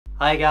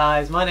Hi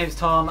guys, my name's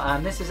Tom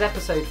and this is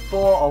episode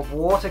 4 of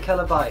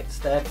Watercolor Bites.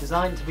 They're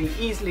designed to be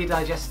easily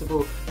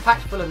digestible,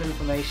 packed full of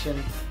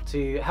information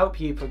to help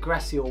you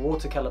progress your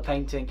watercolor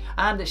painting,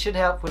 and it should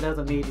help with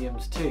other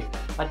mediums too.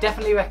 I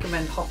definitely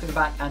recommend hopping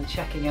back and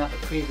checking out the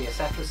previous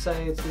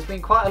episodes. There's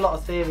been quite a lot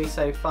of theory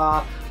so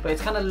far, but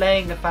it's kind of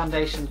laying the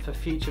foundation for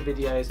future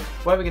videos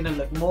where we're going to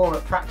look more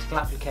at practical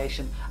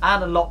application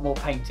and a lot more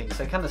painting,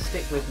 so kind of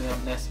stick with me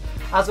on this.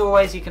 As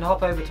always, you can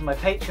hop over to my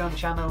Patreon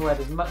channel where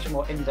there's much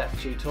more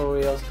in-depth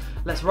tutorials.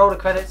 Let's roll the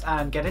credits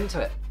and get into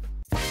it.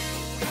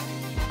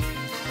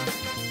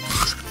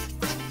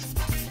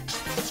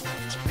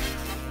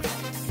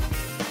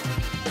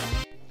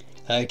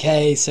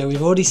 Okay, so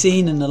we've already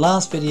seen in the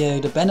last video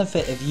the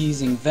benefit of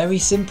using very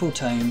simple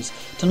tones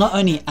to not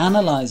only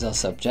analyse our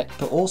subject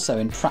but also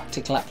in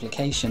practical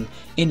application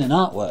in an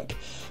artwork.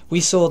 We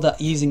saw that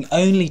using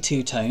only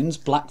two tones,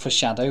 black for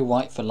shadow,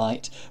 white for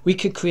light, we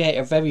could create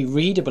a very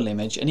readable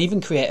image and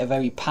even create a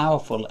very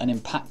powerful and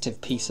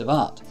impactful piece of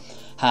art.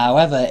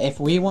 However, if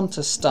we want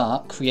to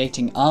start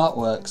creating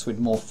artworks with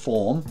more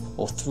form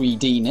or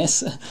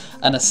 3D-ness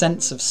and a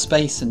sense of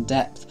space and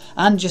depth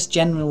and just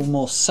general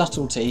more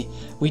subtlety,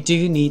 we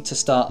do need to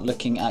start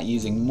looking at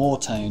using more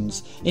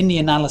tones in the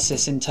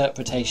analysis,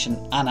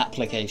 interpretation and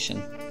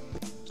application.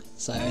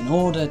 So in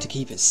order to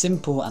keep it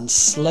simple and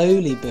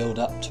slowly build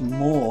up to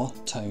more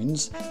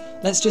tones,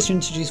 let's just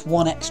introduce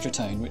one extra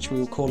tone, which we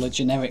will call a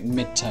generic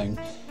mid-tone.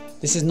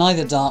 This is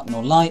neither dark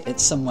nor light,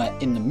 it's somewhere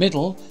in the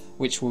middle,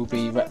 which will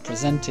be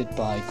represented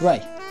by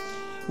grey.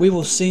 We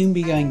will soon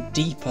be going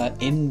deeper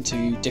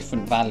into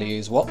different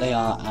values, what they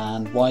are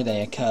and why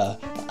they occur.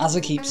 But as I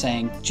keep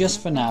saying,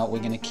 just for now we're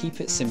going to keep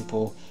it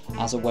simple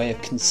as a way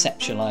of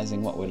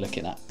conceptualizing what we're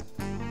looking at.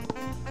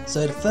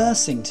 So the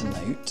first thing to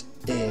note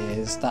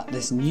is that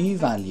this new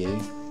value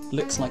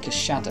looks like a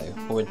shadow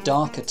or a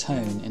darker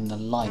tone in the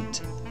light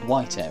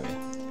white area.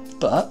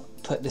 But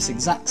put this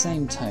exact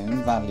same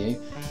tone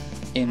value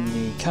in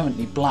the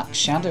currently black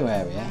shadow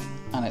area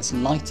and it's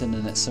lighter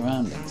than its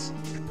surroundings.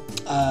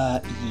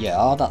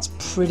 Yeah, that's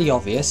pretty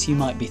obvious, you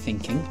might be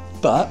thinking,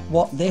 but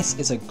what this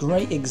is a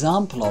great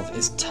example of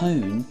is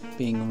tone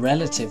being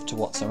relative to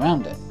what's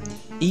around it.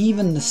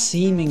 Even the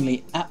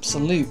seemingly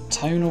absolute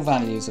tonal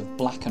values of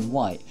black and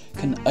white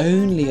can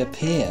only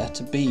appear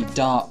to be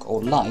dark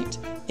or light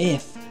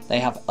if they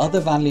have other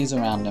values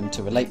around them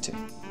to relate to.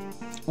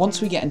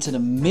 Once we get into the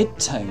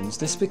mid-tones,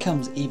 this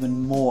becomes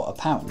even more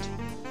apparent.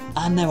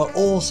 And there are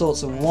all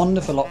sorts of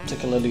wonderful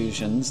optical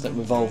illusions that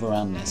revolve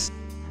around this.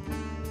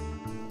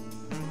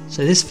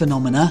 So this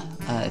phenomena,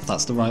 if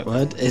that's the right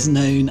word, is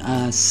known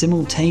as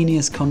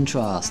simultaneous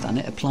contrast, and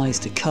it applies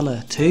to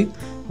colour too.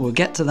 We'll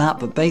get to that,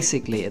 but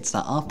basically it's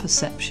that our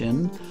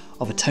perception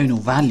of a tonal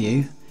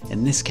value,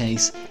 in this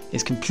case,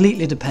 is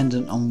completely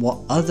dependent on what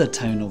other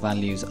tonal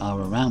values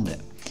are around it.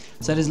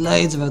 So there's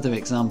loads of other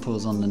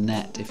examples on the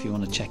net if you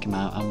want to check them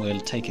out, and we'll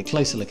take a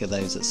closer look at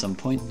those at some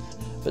point.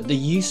 But the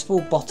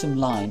useful bottom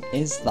line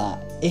is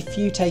that if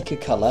you take a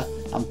colour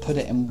and put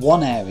it in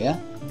one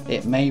area,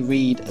 it may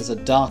read as a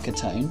darker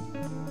tone.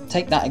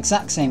 Take that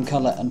exact same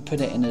colour and put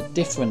it in a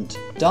different,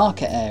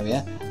 darker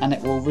area and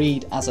it will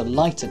read as a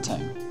lighter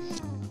tone.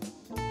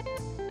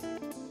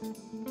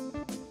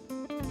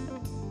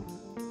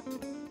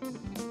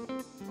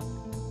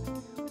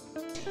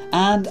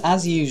 And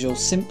as usual,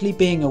 simply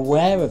being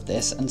aware of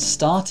this and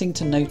starting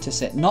to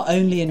notice it not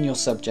only in your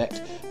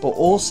subject but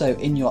also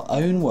in your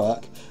own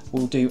work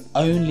will do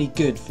only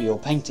good for your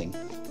painting.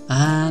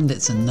 And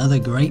it's another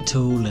great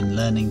tool in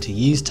learning to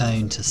use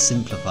tone to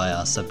simplify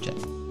our subject.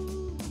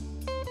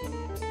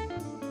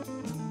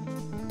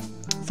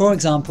 For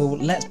example,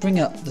 let's bring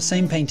up the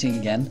same painting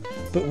again,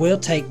 but we'll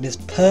take this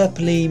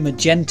purpley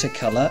magenta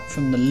colour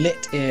from the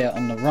lit ear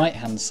on the right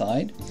hand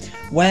side,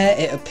 where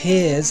it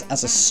appears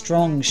as a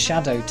strong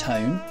shadow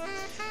tone,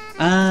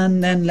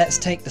 and then let's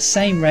take the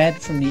same red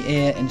from the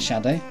ear in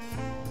shadow.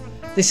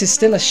 This is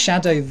still a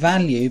shadow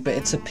value, but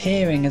it's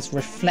appearing as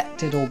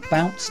reflected or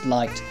bounced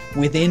light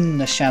within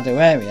the shadow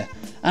area,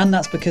 and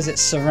that's because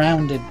it's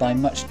surrounded by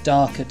much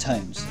darker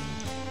tones.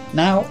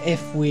 Now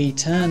if we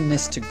turn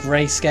this to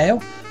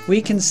grayscale,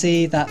 we can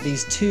see that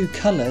these two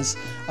colours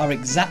are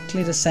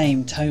exactly the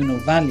same tonal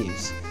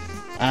values.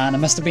 And I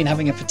must have been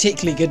having a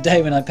particularly good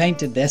day when I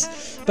painted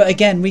this, but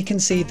again we can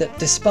see that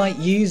despite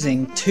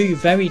using two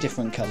very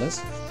different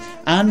colours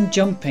and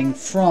jumping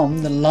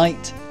from the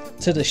light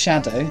to the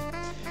shadow,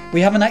 we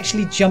haven't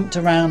actually jumped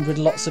around with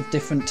lots of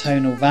different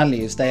tonal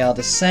values. They are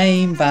the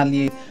same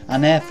value,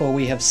 and therefore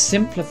we have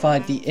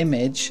simplified the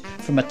image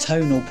from a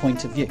tonal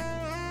point of view.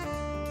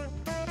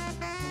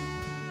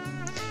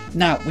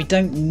 Now, we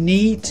don't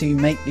need to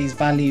make these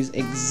values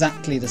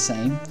exactly the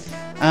same,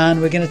 and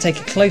we're going to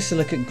take a closer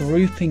look at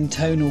grouping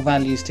tonal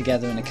values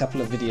together in a couple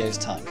of videos'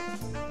 time.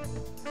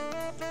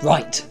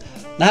 Right,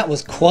 that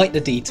was quite the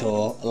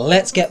detour.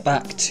 Let's get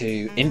back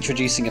to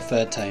introducing a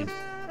third tone.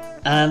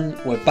 And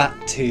we're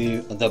back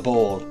to the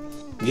board.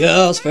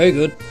 Yes, very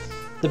good.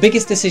 The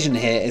biggest decision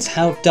here is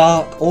how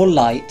dark or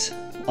light,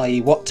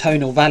 i.e. what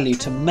tonal value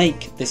to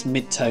make this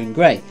mid-tone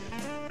grey.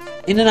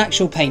 In an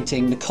actual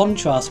painting, the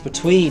contrast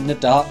between the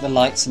dark, the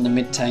lights and the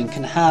mid-tone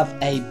can have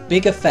a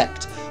big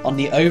effect on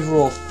the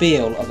overall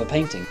feel of a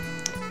painting.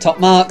 Top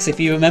marks if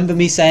you remember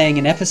me saying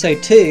in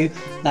episode 2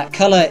 that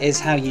colour is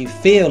how you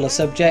feel a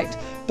subject,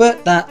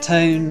 but that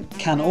tone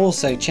can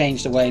also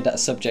change the way that a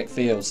subject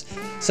feels.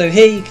 So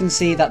here you can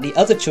see that the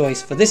other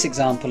choice for this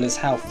example is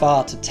how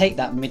far to take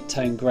that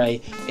mid-tone grey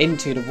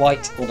into the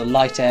white or the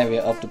light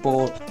area of the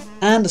ball.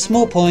 And a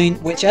small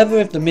point, whichever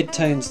of the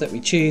mid-tones that we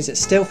choose, it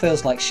still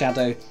feels like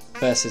shadow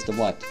versus the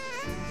white.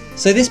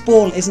 So this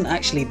ball isn't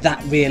actually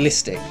that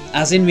realistic,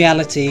 as in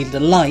reality the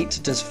light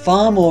does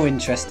far more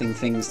interesting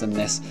things than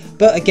this,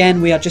 but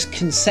again we are just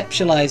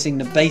conceptualizing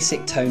the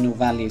basic tonal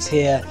values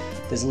here.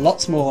 There's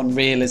lots more on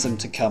realism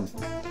to come.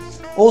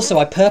 Also,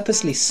 I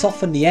purposely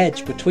softened the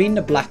edge between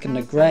the black and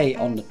the grey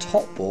on the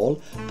top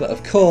ball, but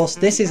of course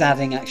this is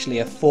adding actually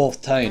a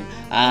fourth tone,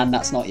 and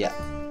that's not yet.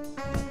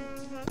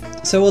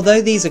 So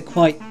although these are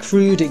quite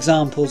crude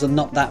examples and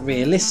not that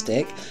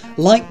realistic,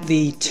 like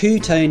the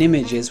two-tone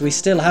images, we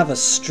still have a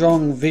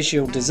strong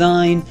visual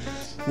design,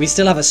 we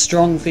still have a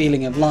strong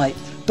feeling of light,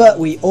 but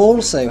we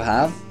also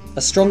have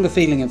a stronger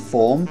feeling of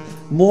form,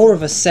 more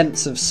of a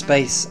sense of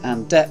space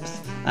and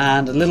depth,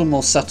 and a little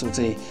more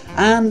subtlety.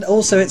 And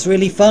also it's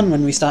really fun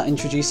when we start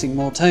introducing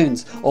more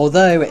tones,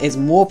 although it is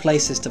more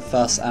places to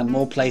fuss and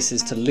more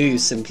places to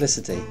lose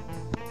simplicity.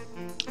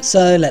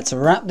 So let's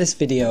wrap this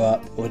video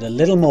up with a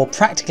little more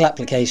practical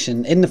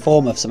application in the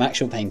form of some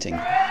actual painting.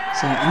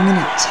 So I'm going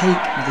to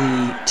take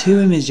the two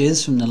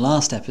images from the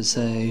last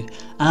episode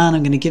and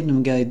I'm going to give them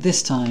a go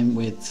this time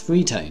with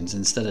 3 tones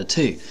instead of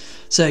 2.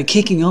 So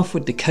kicking off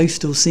with the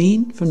coastal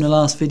scene from the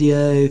last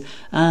video,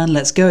 and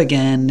let's go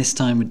again, this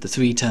time with the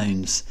 3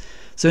 tones.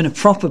 So in a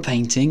proper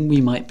painting we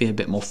might be a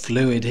bit more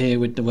fluid here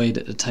with the way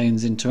that the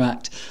tones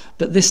interact,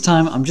 but this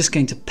time I'm just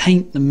going to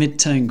paint the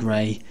mid-tone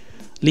grey,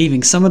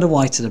 leaving some of the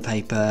white of the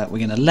paper. We're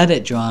going to let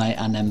it dry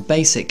and then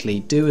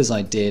basically do as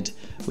I did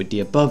with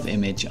the above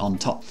image on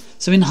top.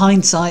 So in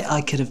hindsight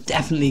I could have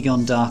definitely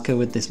gone darker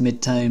with this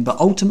mid-tone, but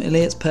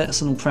ultimately it's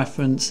personal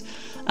preference,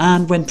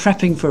 and when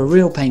prepping for a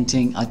real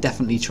painting I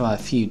definitely try a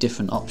few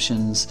different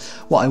options.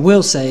 What I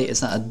will say is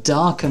that a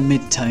darker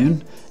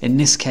mid-tone in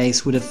this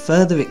case would have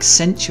further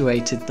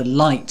accentuated the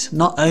light,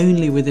 not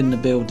only within the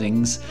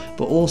buildings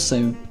but also,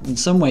 in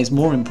some ways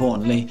more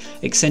importantly,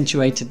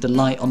 accentuated the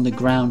light on the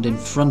ground in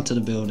front of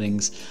the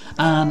buildings,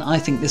 and I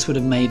think this would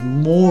have made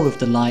more of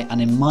the light,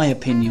 and in my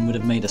opinion would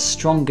have made a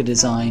stronger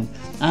design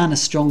and a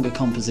stronger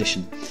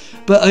composition.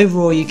 But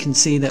overall you can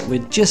see that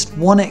with just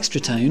one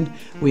extra tone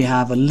we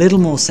have a little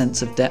more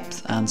sense of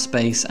depth and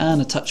space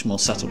and a touch more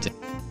subtlety.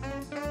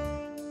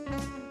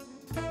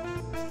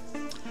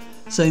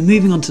 So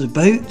moving on to the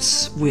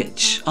boats,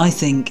 which I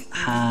think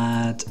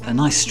had a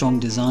nice strong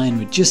design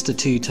with just the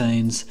 2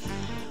 tones.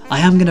 I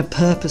am going to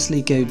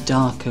purposely go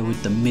darker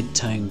with the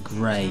mid-tone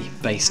grey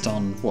based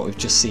on what we've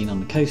just seen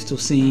on the coastal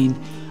scene,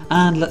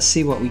 and let's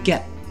see what we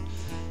get.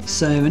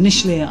 So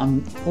initially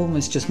I'm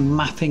almost just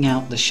mapping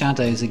out the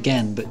shadows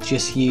again, but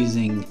just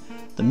using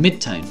the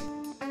mid-tone.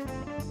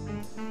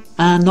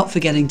 And not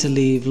forgetting to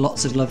leave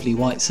lots of lovely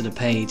whites of the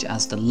page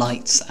as the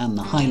lights and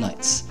the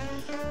highlights.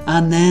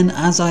 And then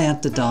as I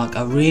add the dark,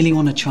 I really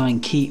want to try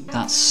and keep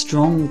that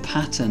strong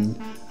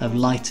pattern of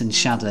light and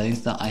shadow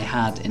that I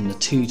had in the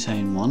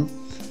 2-tone one.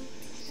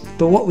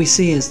 But what we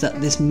see is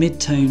that this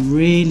mid-tone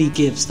really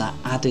gives that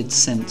added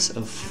sense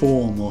of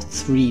form or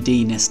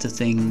 3D-ness to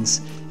things.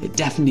 It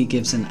definitely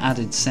gives an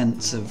added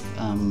sense of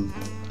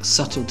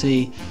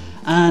subtlety,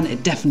 and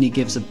it definitely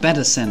gives a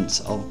better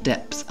sense of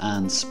depth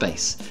and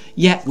space.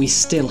 Yet we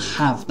still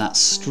have that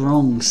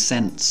strong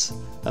sense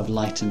of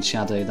light and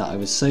shadow that I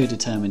was so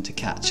determined to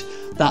catch,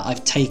 that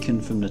I've taken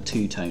from the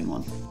 2-tone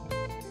one.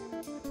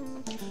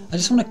 I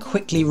just want to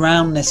quickly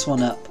round this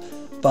one up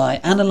by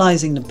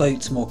analysing the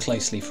boats more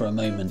closely for a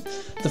moment.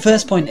 The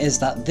first point is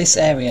that this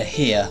area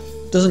here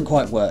doesn't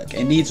quite work,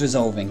 it needs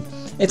resolving.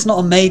 It's not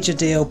a major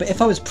deal, but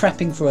if I was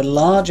prepping for a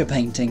larger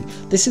painting,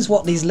 this is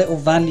what these little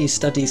value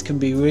studies can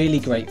be really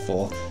great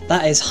for.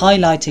 That is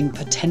highlighting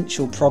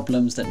potential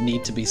problems that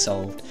need to be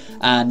solved.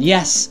 And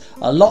yes,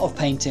 a lot of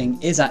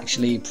painting is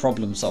actually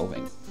problem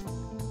solving.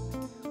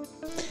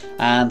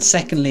 And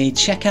secondly,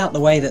 check out the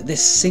way that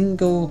this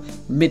single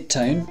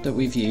mid-tone that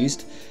we've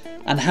used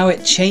and how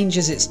it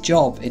changes its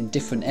job in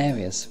different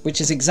areas,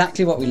 which is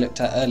exactly what we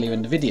looked at earlier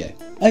in the video.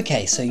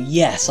 Okay, so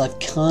yes, I've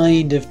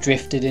kind of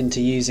drifted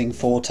into using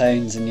 4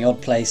 tones in the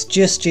odd place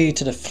just due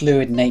to the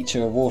fluid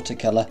nature of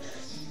watercolour,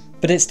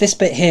 but it's this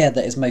bit here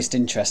that is most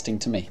interesting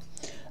to me.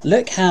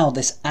 Look how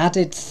this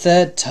added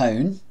 3rd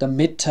tone, the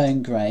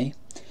mid-tone grey,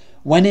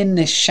 when in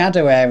this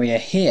shadow area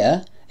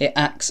here, it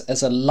acts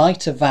as a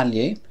lighter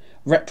value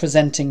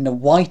representing the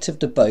white of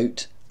the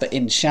boat but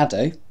in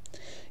shadow.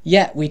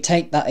 Yet we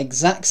take that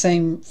exact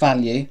same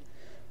value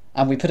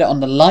and we put it on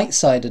the light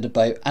side of the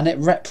boat, and it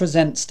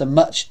represents the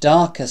much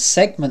darker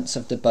segments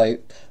of the boat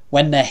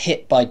when they're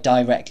hit by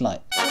direct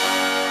light.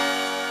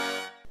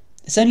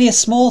 It's only a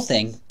small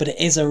thing, but it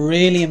is a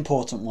really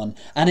important one,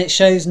 and it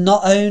shows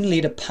not only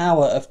the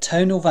power of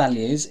tonal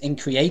values in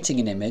creating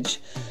an image,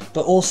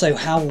 but also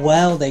how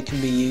well they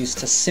can be used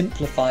to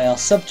simplify our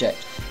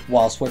subject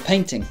whilst we're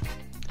painting.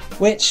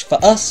 Which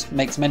for us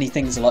makes many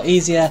things a lot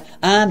easier,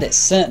 and it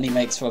certainly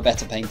makes for a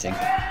better painting.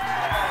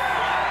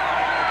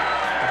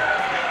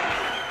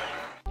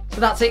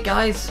 So that's it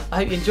guys, I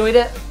hope you enjoyed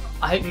it,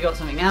 I hope you got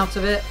something out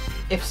of it.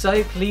 If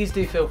so, please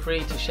do feel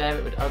free to share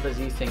it with others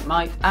you think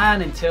might,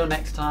 and until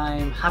next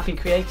time, happy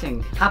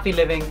creating, happy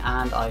living,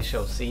 and I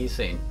shall see you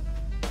soon.